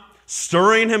time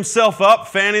stirring Himself up,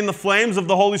 fanning the flames of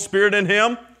the Holy Spirit in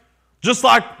Him, just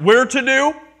like we're to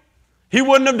do, He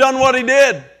wouldn't have done what He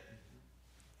did.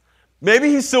 Maybe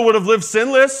He still would have lived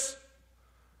sinless,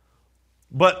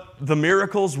 but the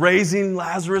miracles, raising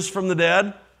Lazarus from the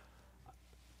dead,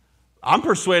 I'm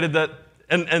persuaded that,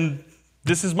 and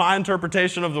this is my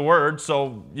interpretation of the word,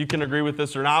 so you can agree with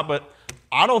this or not, but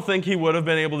I don't think He would have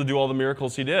been able to do all the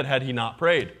miracles He did had He not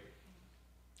prayed.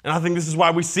 And I think this is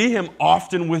why we see Him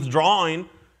often withdrawing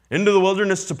into the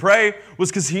wilderness to pray, was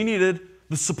because He needed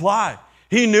the supply.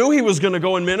 He knew He was going to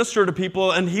go and minister to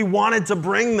people, and He wanted to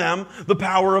bring them the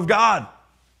power of God.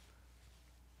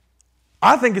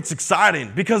 I think it's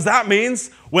exciting because that means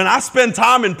when I spend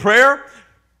time in prayer,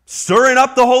 stirring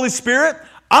up the Holy Spirit,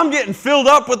 I'm getting filled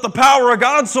up with the power of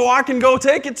God so I can go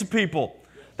take it to people.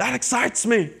 That excites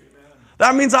me.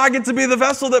 That means I get to be the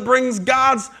vessel that brings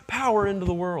God's power into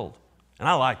the world. And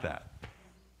I like that.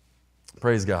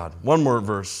 Praise God. One more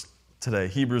verse today,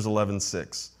 Hebrews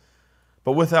 11:6.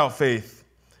 But without faith,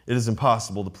 it is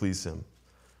impossible to please Him.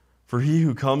 For he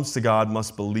who comes to God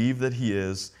must believe that He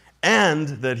is, and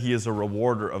that He is a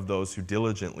rewarder of those who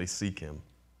diligently seek Him.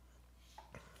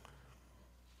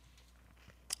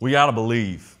 We got to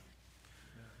believe.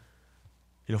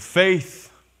 You know,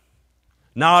 faith,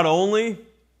 not only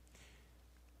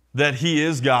that He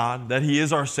is God, that He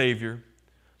is our Savior,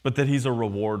 but that He's a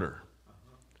rewarder.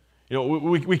 You know,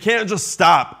 we can't just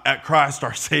stop at Christ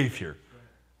our Savior.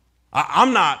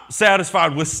 I'm not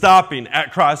satisfied with stopping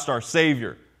at Christ our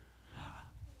Savior.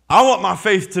 I want my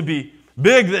faith to be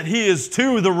big, that He is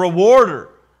too the rewarder,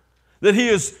 that He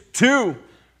is too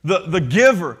the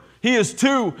giver, He is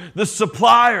too the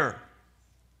supplier.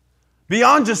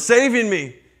 Beyond just saving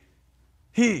me,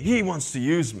 He wants to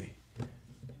use me.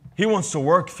 He wants to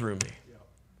work through me.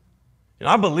 And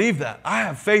I believe that. I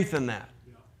have faith in that.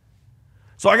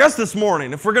 So I guess this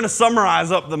morning, if we're going to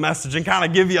summarize up the message and kind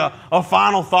of give you a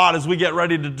final thought as we get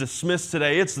ready to dismiss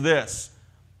today, it's this.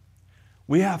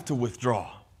 We have to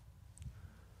withdraw.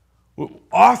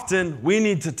 Often, we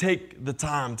need to take the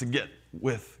time to get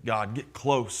with God, get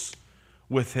close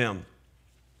with Him.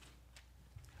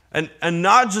 And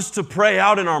not just to pray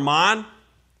out in our mind.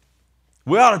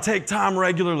 We ought to take time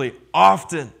regularly,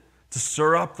 often, to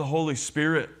stir up the Holy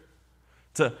Spirit.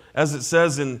 To, as it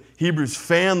says in Hebrews,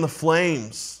 fan the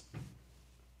flames.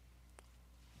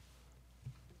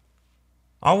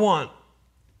 I want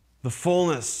the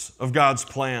fullness of God's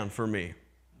plan for me.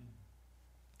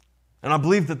 And I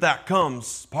believe that that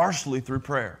comes partially through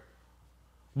prayer.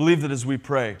 I believe that as we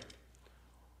pray,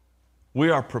 we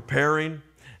are preparing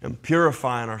and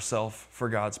purifying ourselves for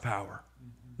God's power.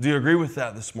 Do you agree with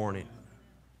that this morning?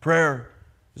 Prayer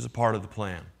is a part of the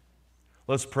plan.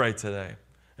 Let's pray today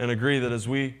and agree that as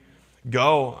we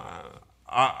go,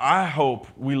 I hope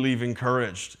we leave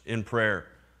encouraged in prayer.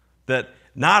 That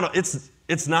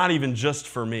it's not even just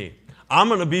for me. I'm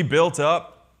going to be built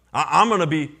up. I'm going to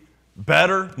be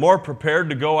better, more prepared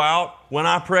to go out when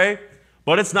I pray.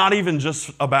 But it's not even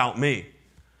just about me.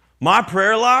 My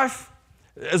prayer life,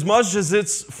 as much as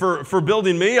it's for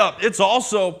building me up, it's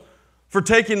also for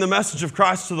taking the message of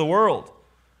Christ to the world.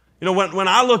 You know, when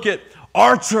I look at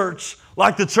our church,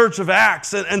 like the Church of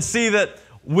Acts, and see that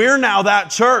we're now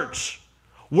that church.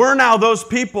 We're now those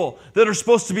people that are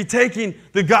supposed to be taking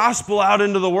the gospel out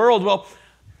into the world. Well,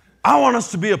 I want us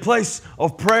to be a place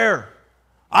of prayer.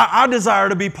 I desire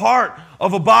to be part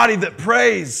of a body that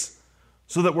prays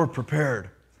so that we're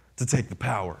prepared to take the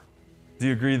power. Do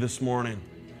you agree this morning?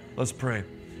 Let's pray.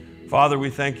 Father, we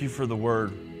thank you for the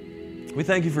word. We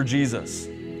thank you for Jesus.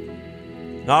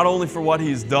 Not only for what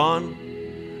he's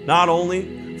done, not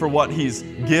only for what he's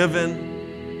given,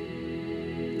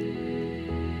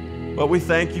 but we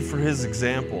thank you for his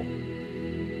example,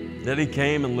 that he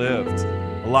came and lived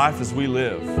a life as we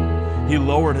live. He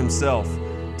lowered himself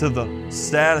to the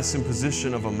status and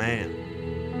position of a man.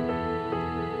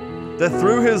 That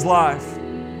through his life,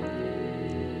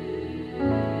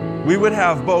 we would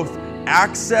have both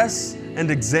access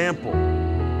and example.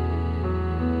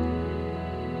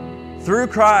 Through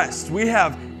Christ, we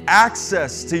have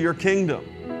access to your kingdom.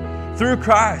 Through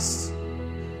Christ,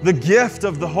 the gift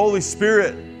of the Holy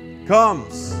Spirit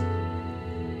comes.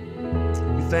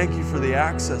 We thank you for the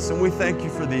access, and we thank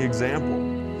you for the example.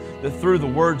 That through the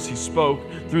words he spoke,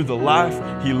 through the life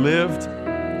he lived,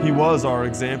 he was our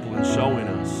example in showing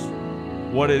us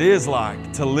what it is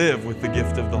like to live with the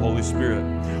gift of the Holy Spirit.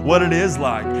 What it is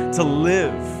like to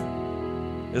live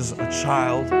as a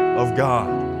child of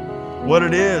God. What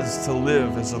it is to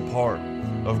live as a part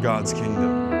of God's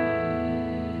kingdom.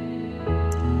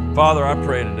 Father, I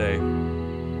pray today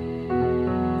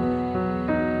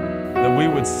that we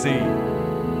would see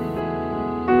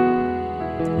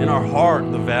in our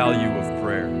heart the value of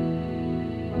prayer.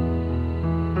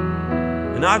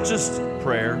 And not just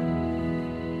prayer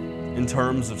in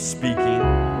terms of speaking,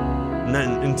 and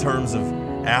then in terms of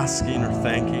asking or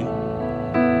thanking,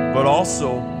 but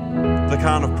also the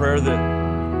kind of prayer that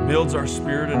builds our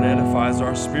spirit and edifies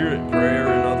our spirit, prayer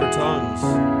in other tongues.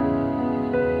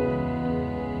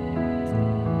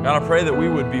 God, I pray that we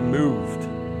would be moved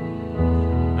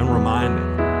and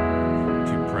reminded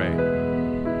to pray,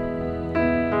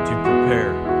 to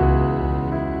prepare,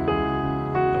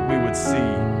 that we would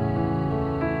see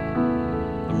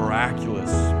the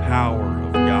miraculous power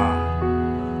of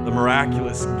God, the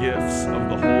miraculous gifts of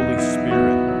the Holy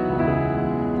Spirit.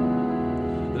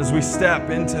 That as we step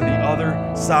into the other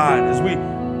side, as we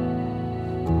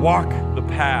walk the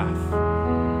path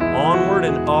onward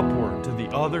and upward to the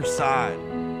other side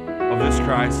of this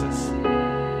crisis,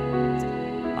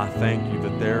 I thank you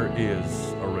that there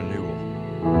is a renewal,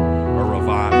 a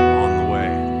revival on the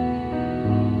way.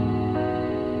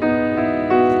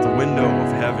 That the window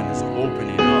of heaven is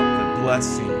opening up, that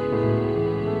blessing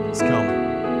is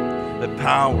coming, that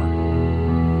power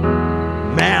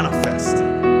manifested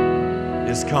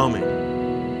is coming.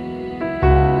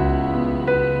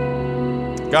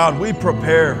 God, we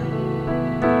prepare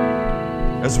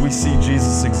as we see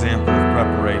Jesus' example of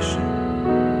preparation,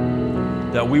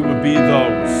 that we would be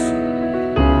those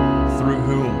through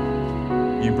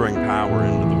whom you bring power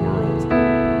into the world.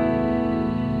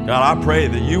 God, I pray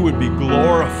that you would be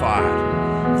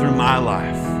glorified through my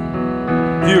life.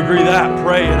 If you agree that,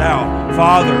 pray it out.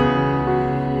 Father,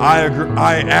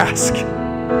 I ask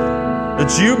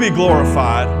that you be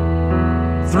glorified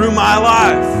through my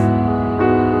life.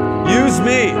 Use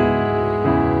me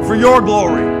for your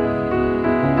glory.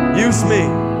 Use me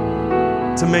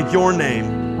to make your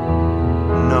name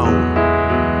known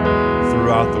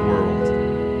throughout the world.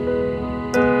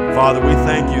 Father, we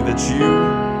thank you that you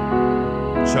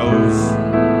chose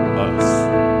us.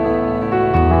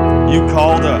 You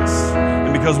called us,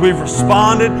 and because we've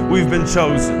responded, we've been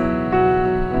chosen.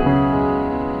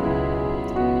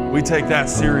 We take that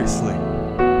seriously.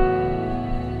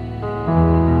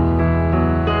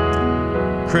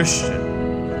 Christian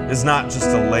is not just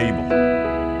a label.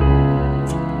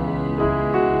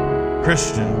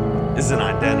 Christian is an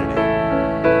identity.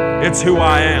 It's who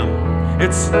I am.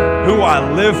 It's who I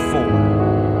live for.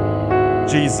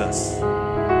 Jesus,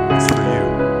 it's for you.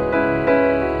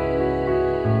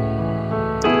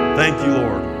 Thank you,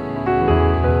 Lord.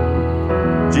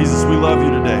 Jesus, we love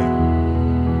you today.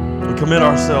 We commit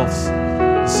ourselves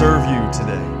to serve you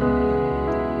today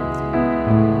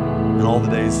and all the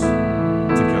days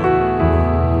to come.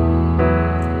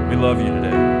 love you today.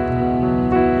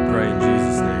 We pray in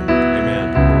Jesus' name.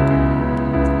 Amen.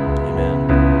 Amen.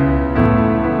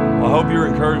 Well, I hope you're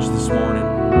encouraged this morning.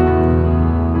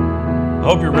 I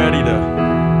hope you're ready to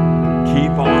keep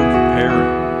on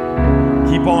preparing.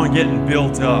 Keep on getting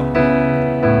built up.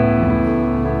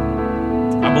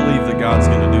 I believe that God's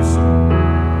going to do some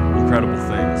incredible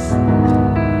things.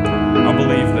 I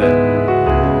believe that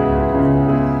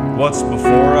what's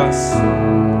before us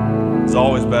is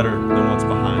always better than what's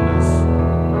behind us.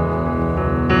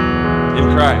 In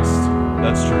Christ,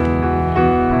 that's true.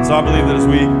 So I believe that as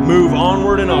we move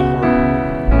onward and upward,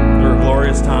 there are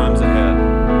glorious times ahead.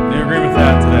 Do you agree with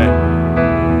that today?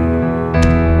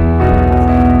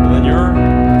 Well, then you're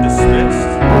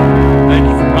dismissed. Thank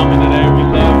you for coming today. We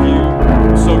love you.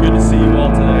 It's so good to see you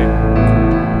all today.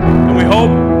 And we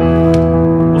hope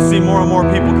we'll see more and more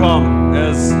people come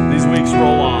as these weeks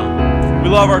roll on. We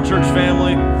love our church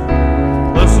family.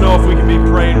 Let us know if we can be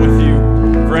praying with you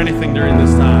for anything during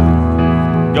this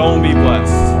time. Go and be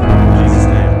blessed.